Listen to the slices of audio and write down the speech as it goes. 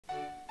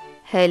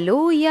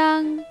Hello,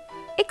 young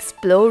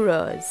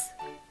explorers.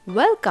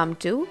 Welcome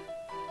to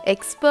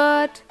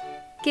Expert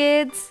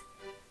Kids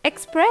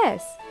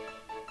Express.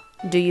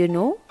 Do you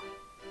know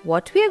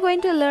what we are going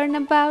to learn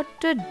about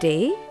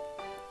today?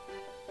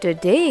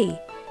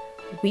 Today,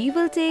 we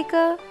will take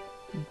a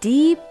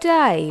deep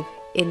dive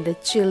in the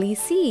chilly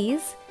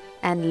seas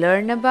and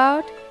learn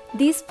about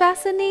these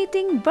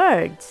fascinating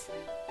birds,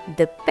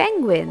 the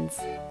penguins.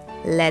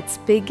 Let's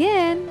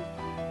begin.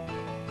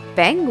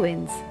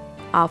 Penguins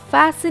are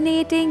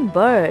fascinating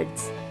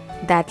birds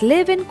that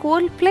live in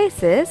cold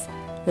places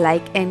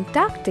like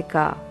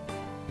Antarctica.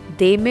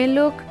 They may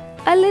look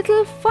a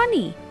little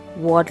funny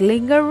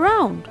waddling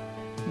around,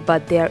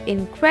 but they are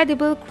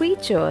incredible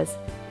creatures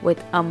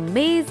with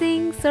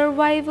amazing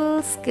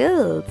survival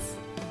skills.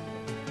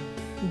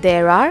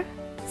 There are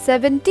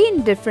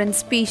 17 different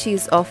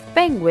species of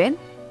penguin,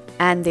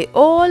 and they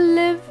all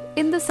live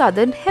in the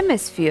southern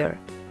hemisphere,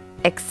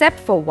 except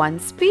for one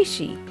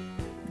species,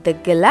 the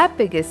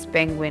Galapagos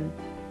penguin,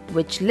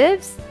 which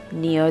lives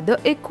near the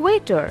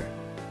equator.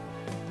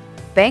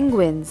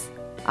 Penguins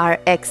are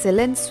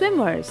excellent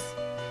swimmers.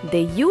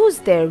 They use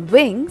their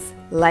wings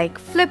like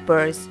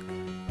flippers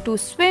to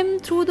swim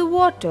through the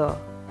water,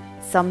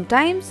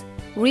 sometimes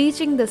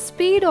reaching the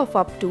speed of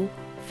up to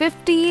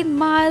 15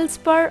 miles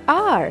per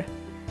hour.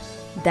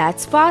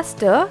 That's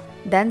faster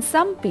than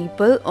some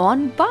people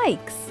on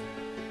bikes.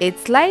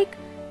 It's like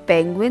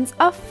penguins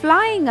are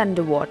flying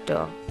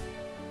underwater.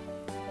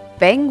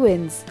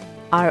 Penguins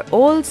are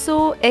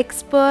also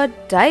expert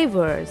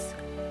divers.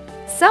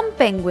 Some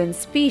penguin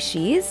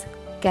species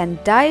can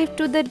dive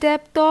to the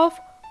depth of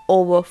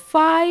over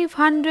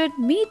 500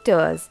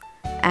 meters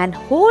and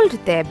hold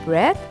their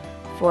breath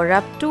for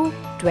up to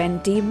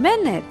 20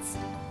 minutes.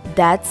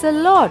 That's a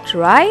lot,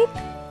 right?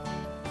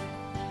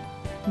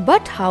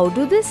 But how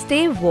do they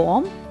stay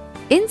warm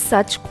in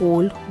such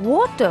cold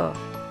water?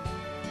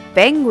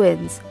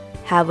 Penguins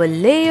have a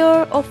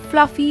layer of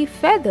fluffy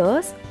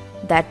feathers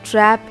that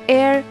trap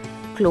air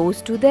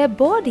close to their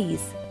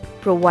bodies,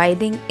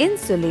 providing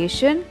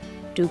insulation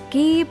to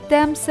keep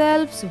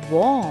themselves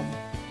warm.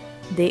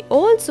 They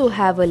also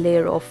have a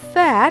layer of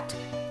fat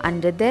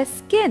under their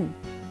skin,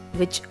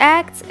 which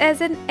acts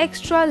as an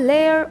extra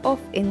layer of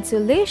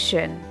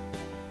insulation.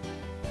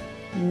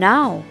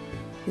 Now,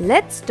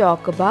 let's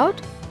talk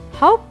about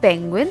how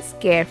penguins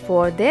care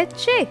for their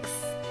chicks.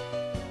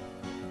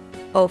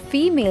 A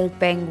female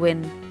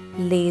penguin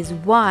lays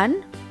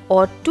 1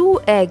 or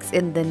 2 eggs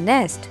in the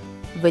nest,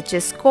 which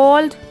is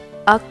called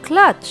a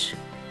clutch.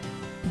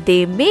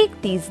 They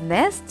make these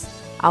nests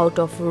out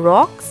of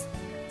rocks,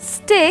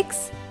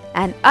 sticks,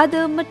 and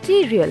other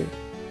material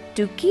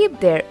to keep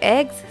their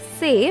eggs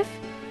safe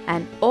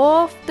and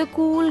off the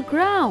cool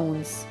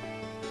grounds.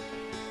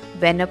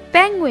 When a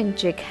penguin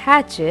chick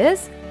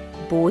hatches,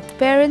 both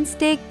parents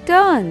take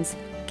turns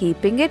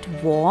keeping it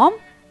warm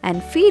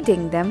and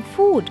feeding them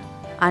food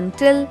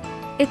until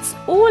it's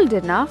old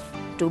enough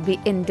to be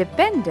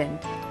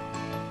independent.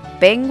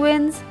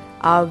 Penguins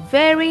are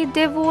very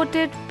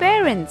devoted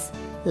parents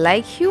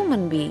like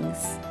human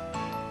beings.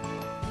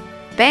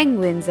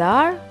 Penguins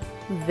are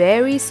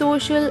very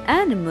social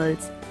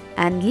animals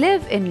and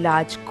live in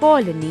large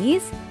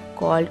colonies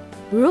called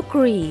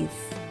rookeries.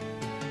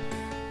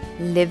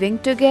 Living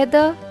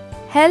together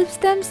helps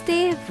them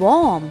stay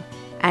warm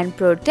and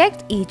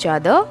protect each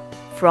other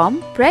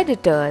from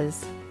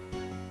predators.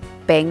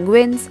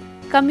 Penguins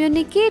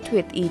communicate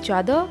with each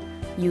other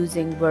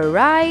using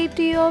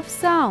variety of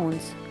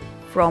sounds,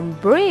 from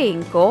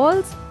braying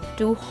calls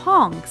to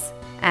honks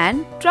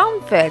and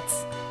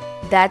trumpets.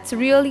 That's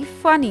really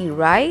funny,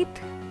 right?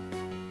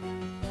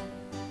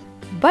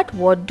 But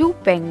what do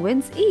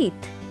penguins eat?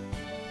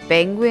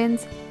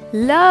 Penguins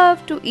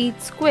love to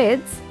eat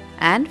squids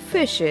and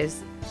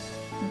fishes.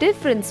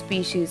 Different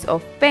species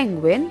of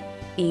penguin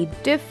eat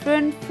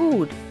different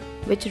food,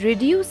 which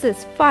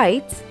reduces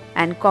fights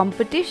and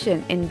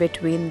competition in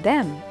between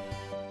them.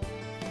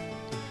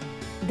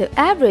 The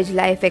average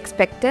life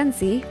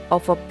expectancy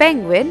of a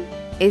penguin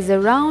is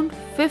around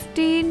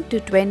 15 to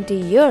 20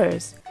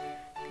 years.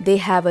 They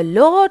have a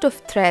lot of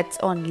threats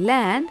on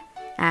land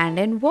and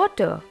in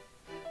water.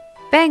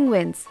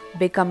 Penguins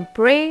become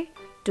prey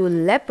to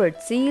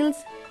leopard seals,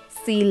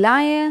 sea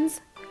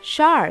lions,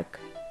 shark,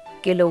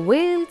 killer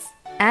whales,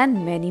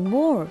 and many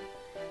more.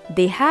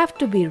 They have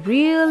to be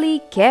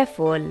really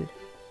careful.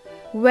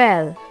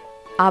 Well,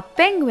 our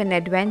penguin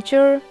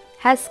adventure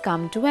has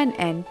come to an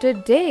end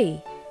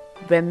today.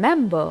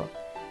 Remember,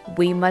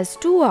 we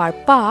must do our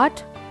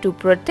part to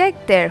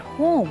protect their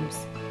homes.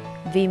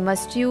 We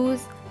must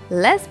use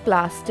less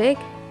plastic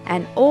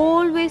and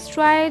always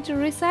try to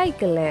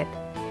recycle it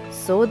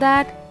so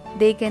that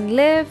they can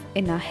live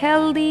in a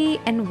healthy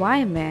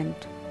environment.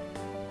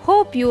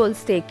 Hope you will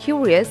stay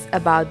curious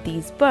about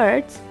these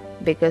birds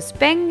because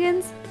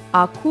penguins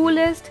are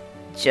coolest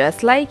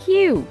just like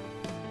you.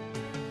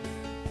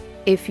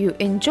 If you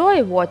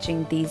enjoy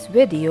watching these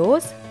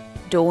videos,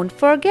 don't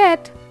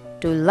forget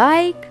to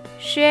like,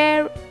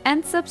 share,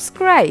 and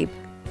subscribe.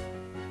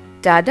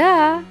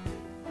 Ta-da!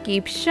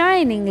 Keep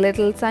shining,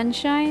 little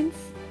sunshines.